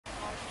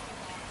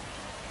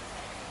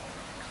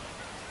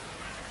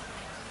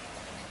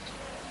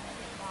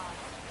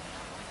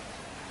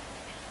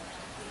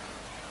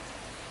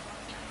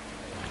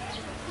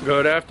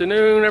Good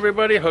afternoon,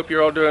 everybody. Hope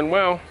you're all doing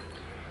well.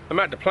 I'm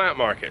at the plant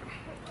market.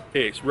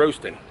 It's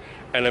roasting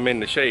and I'm in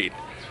the shade.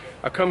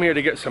 I come here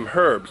to get some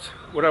herbs.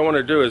 What I want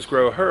to do is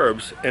grow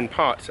herbs in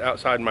pots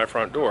outside my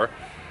front door.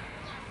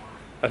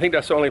 I think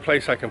that's the only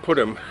place I can put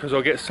them because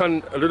I'll get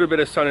sun, a little bit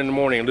of sun in the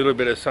morning, a little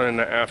bit of sun in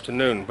the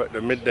afternoon, but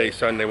the midday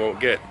sun they won't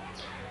get.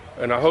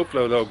 And I hope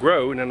they'll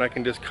grow, and then I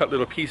can just cut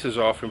little pieces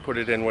off and put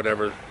it in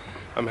whatever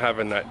I'm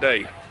having that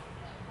day.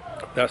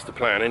 That's the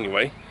plan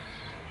anyway.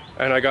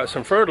 And I got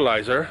some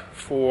fertilizer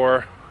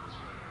for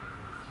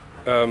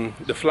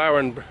the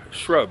flowering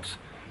shrubs,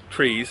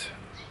 trees,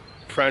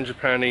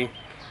 frangipani,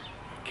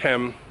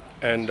 chem,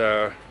 and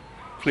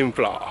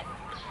flimfla.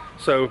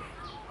 So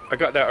I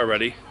got that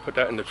already, put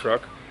that in the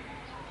truck.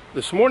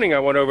 This morning I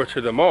went over to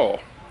the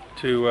mall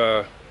to,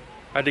 I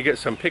had to get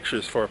some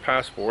pictures for a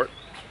passport,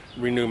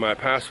 renew my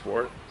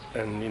passport,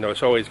 and you know,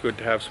 it's always good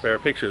to have spare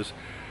pictures.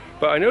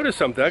 But I noticed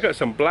something, I got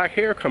some black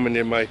hair coming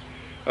in my,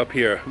 up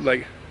here, I'm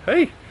like,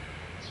 hey.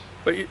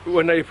 But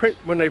when they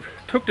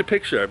took the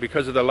picture,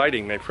 because of the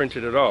lighting, they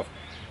printed it off.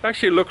 It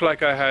actually looked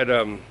like I had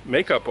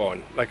makeup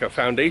on, like a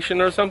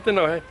foundation or something.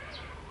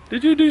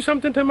 Did you do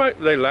something to my...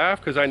 They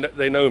laugh because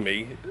they know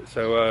me,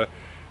 so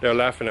they're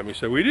laughing at me.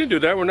 So we didn't do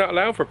that. We're not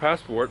allowed for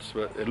passports,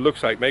 but it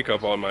looks like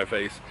makeup on my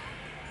face.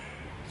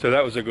 So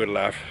that was a good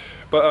laugh.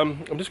 But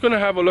I'm just going to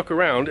have a look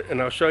around,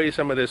 and I'll show you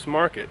some of this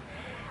market.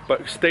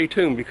 But stay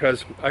tuned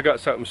because I got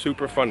something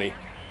super funny.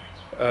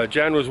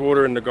 Jan was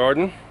watering the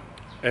garden,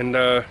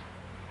 and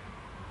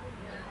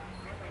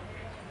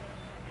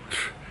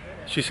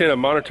she seen a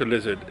monitor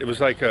lizard. It was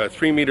like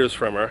 3 meters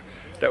from her.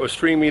 That was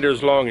 3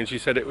 meters long, and she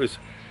said it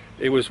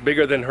was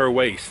bigger than her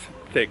waist,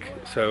 thick.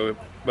 So,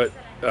 but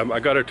I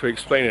got her to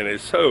explain it.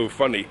 It's so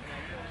funny.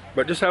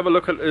 But just have a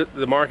look at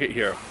the market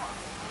here.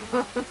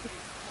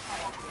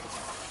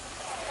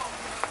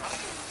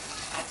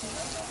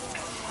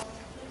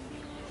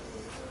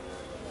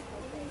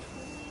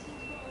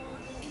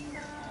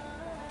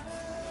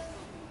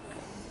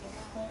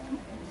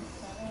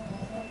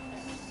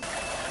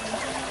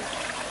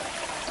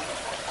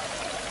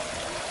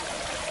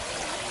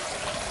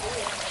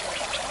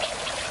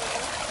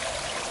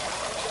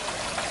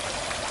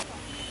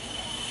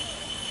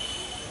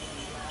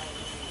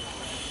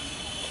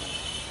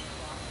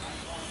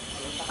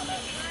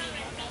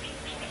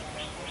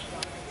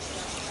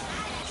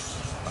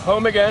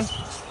 Home again,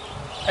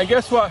 and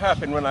guess what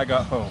happened when I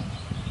got home?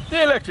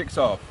 The electric's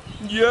off.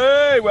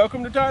 Yay!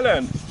 Welcome to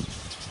Thailand.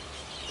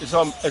 It's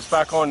on. It's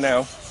back on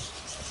now.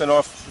 It's been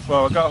off.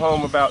 Well, I got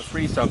home about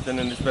 3 something,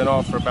 and it's been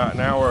off for about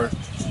an hour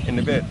in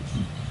a bit.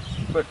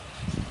 But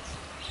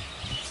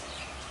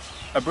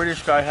a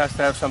British guy has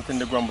to have something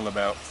to grumble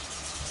about.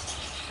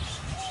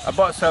 I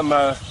bought some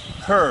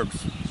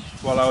herbs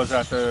while I was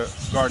at the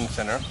garden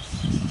center.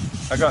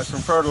 I got some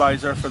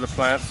fertilizer for the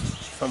plants,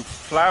 some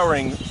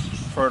flowering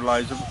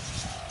fertilizer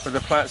for the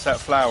plants that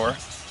flower,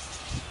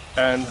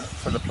 and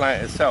for the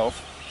plant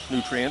itself,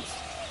 nutrients,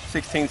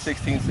 16,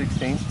 16,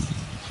 16,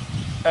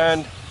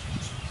 and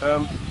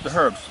the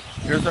herbs.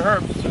 Here's the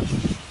herbs.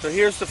 So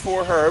here's the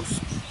 4 herbs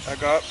I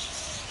got,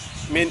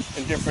 mint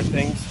and different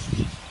things.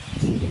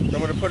 So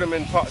I'm going to put them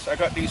in pots. I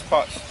got these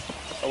pots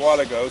a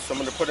while ago, so I'm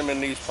going to put them in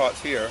these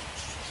pots here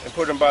and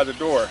put them by the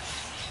door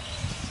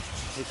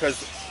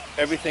because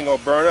everything will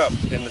burn up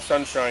in the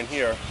sunshine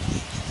here.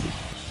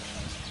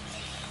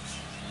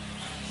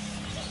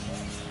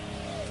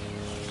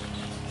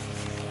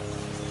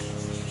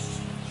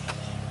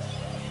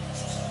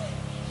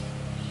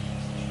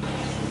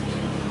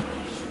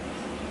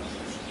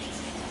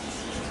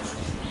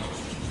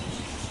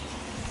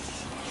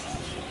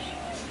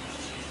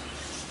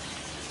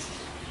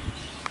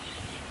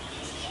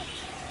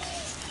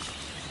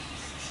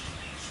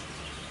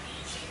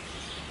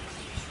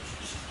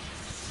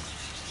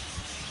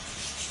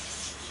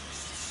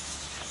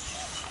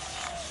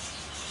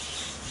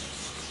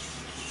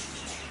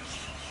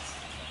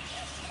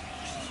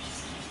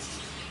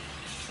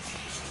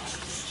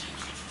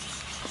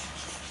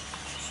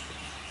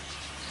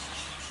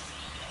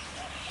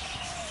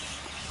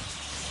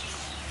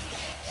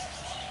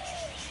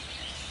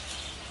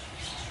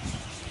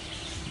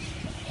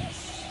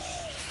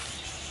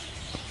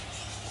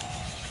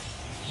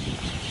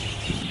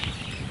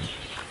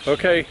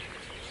 Okay,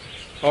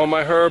 all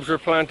my herbs are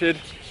planted,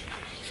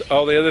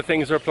 all the other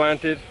things are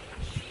planted,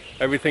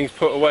 everything's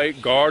put away,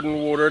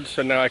 garden watered,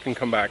 so now I can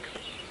come back.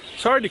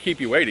 Sorry to keep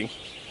you waiting.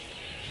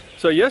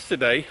 So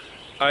yesterday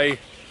I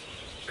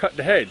cut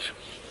the hedge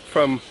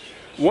from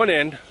one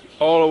end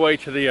all the way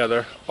to the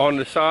other, on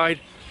the side,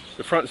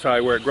 the front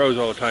side where it grows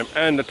all the time,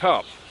 and the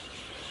top.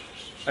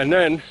 And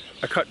then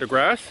I cut the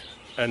grass,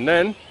 and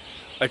then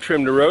I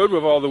trimmed the road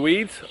with all the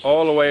weeds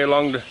all the way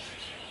along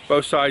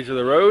both sides of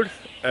the road,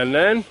 and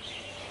then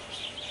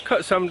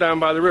cut some down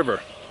by the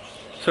river.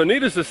 So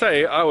needless to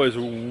say, I was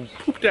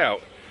pooped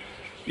out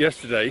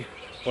yesterday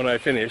when I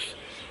finished.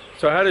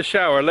 So I had a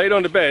shower, laid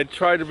on the bed,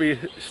 tried to be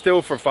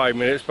still for 5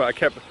 minutes, but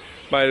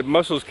my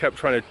muscles kept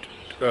trying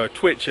to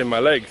twitch in my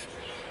legs.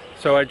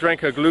 So I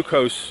drank a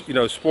glucose,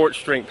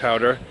 sports drink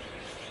powder,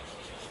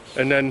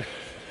 and then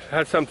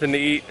had something to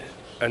eat,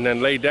 and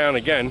then laid down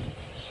again,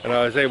 and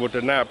I was able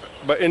to nap.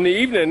 But in the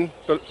evening,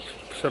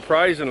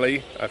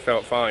 surprisingly, I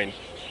felt fine.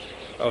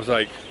 I was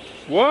like,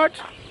 what?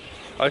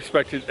 I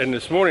expected, and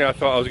this morning I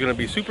thought I was going to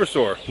be super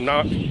sore.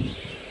 Not.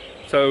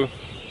 So,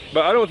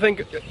 but I don't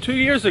think, 2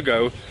 years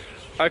ago,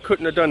 I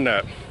couldn't have done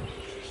that.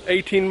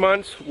 18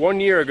 months, 1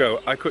 year ago,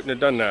 I couldn't have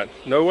done that.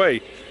 No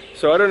way.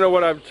 So I don't know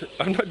what I've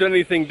not done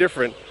anything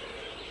different.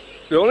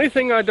 The only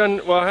thing I've done,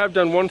 well, I have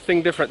done one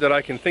thing different that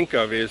I can think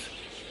of is,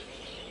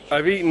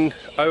 I've eaten,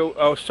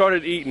 I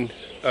started eating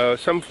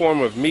some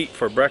form of meat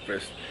for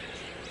breakfast.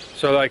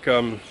 So like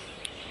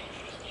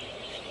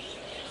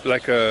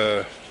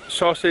a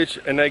sausage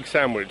and egg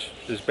sandwich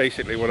is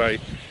basically what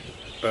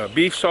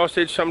beef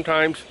sausage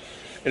sometimes.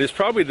 And it's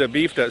probably the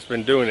beef that's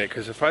been doing it,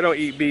 because if I don't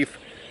eat beef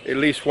at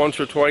least once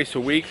or twice a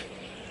week,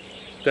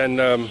 then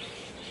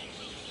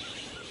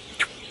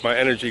my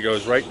energy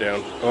goes right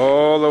down,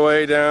 all the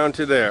way down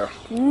to there.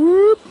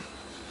 Whoop.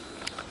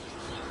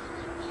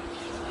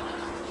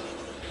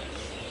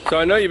 So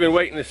I know you've been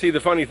waiting to see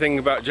the funny thing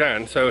about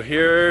Jan, so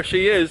here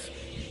she is.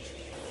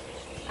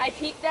 I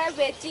picked that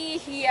veggie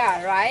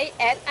here, right?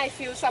 And I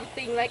feel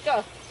something like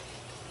a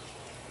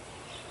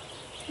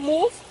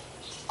move,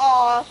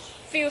 or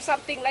feel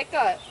something like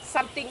a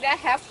something that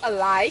have a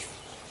life,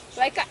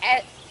 like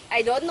a,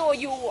 I don't know,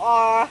 you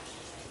are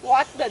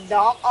what, the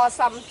dog or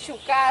some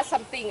sugar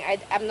something,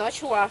 I'm not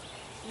sure.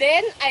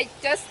 Then I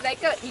just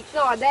like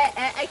ignore that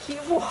and I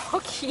keep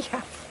walking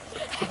here.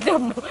 The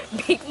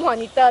big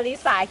monitor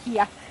Lisa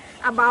here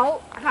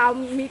about how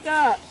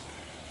meter,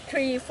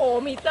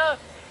 3-4 meter.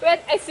 When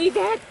I see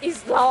that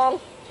is longer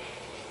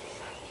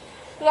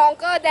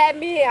than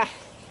me,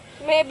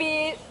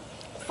 maybe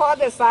for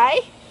the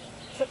size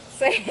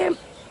same.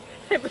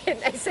 When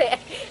I say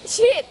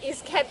shit,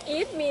 it can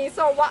eat me,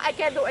 so what I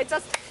can do, I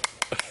just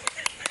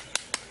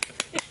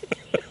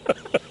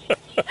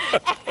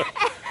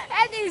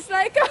and it's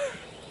like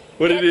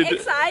what did he do?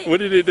 What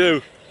did he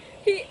do?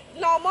 He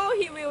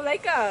will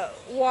like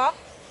walk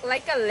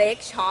like a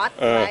leg shot,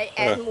 right,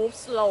 and move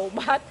slow,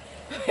 but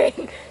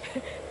when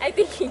I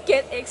think he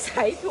get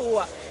excited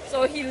too,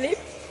 so he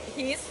lift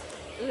his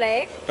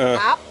leg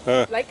up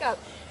like a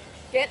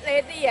get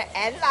ready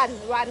and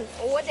run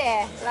over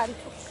there, run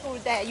through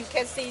there. You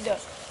can see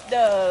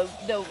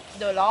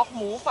the log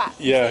move.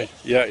 Yeah.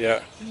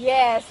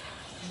 Yes,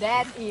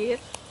 that is.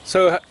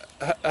 So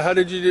how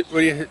did you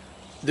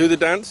do the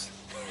dance?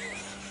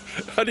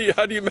 How do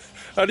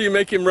you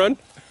make him run?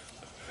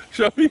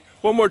 Show me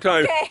one more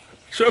time. Okay.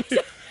 Show me.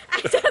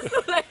 I just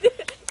do like this.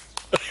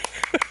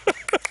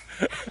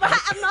 But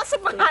I'm not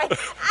surprised.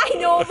 I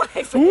know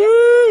my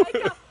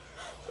friend.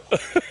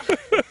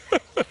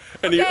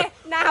 Okay,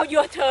 now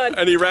your turn.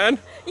 And he ran?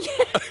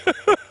 Yeah.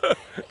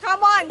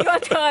 Come on, your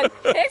turn.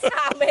 Next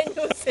time when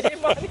you see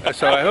money.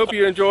 So I hope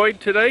you enjoyed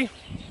today.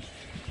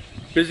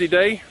 Busy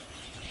day.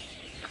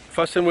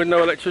 Fussing with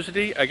no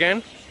electricity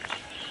again.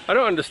 I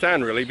don't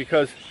understand really,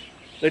 because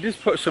they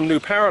just put some new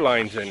power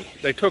lines in.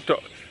 They put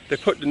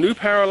the new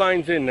power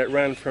lines in that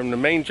ran from the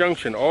main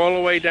junction all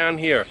the way down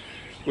here,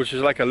 which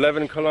is like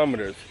 11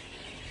 kilometers.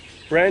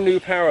 Brand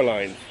new power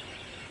lines.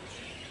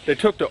 They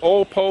took the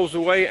old poles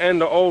away and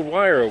the old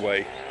wire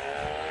away.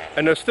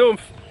 And they're still,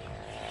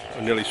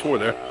 I nearly swore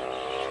there,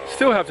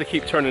 still have to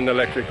keep turning the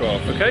electric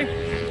off, okay?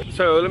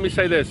 So let me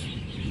say this.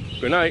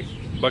 Good night.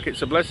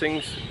 Buckets of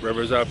blessings.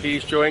 Rivers of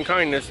peace, joy, and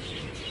kindness.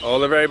 All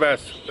the very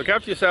best. Look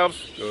after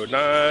yourselves. Good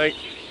night.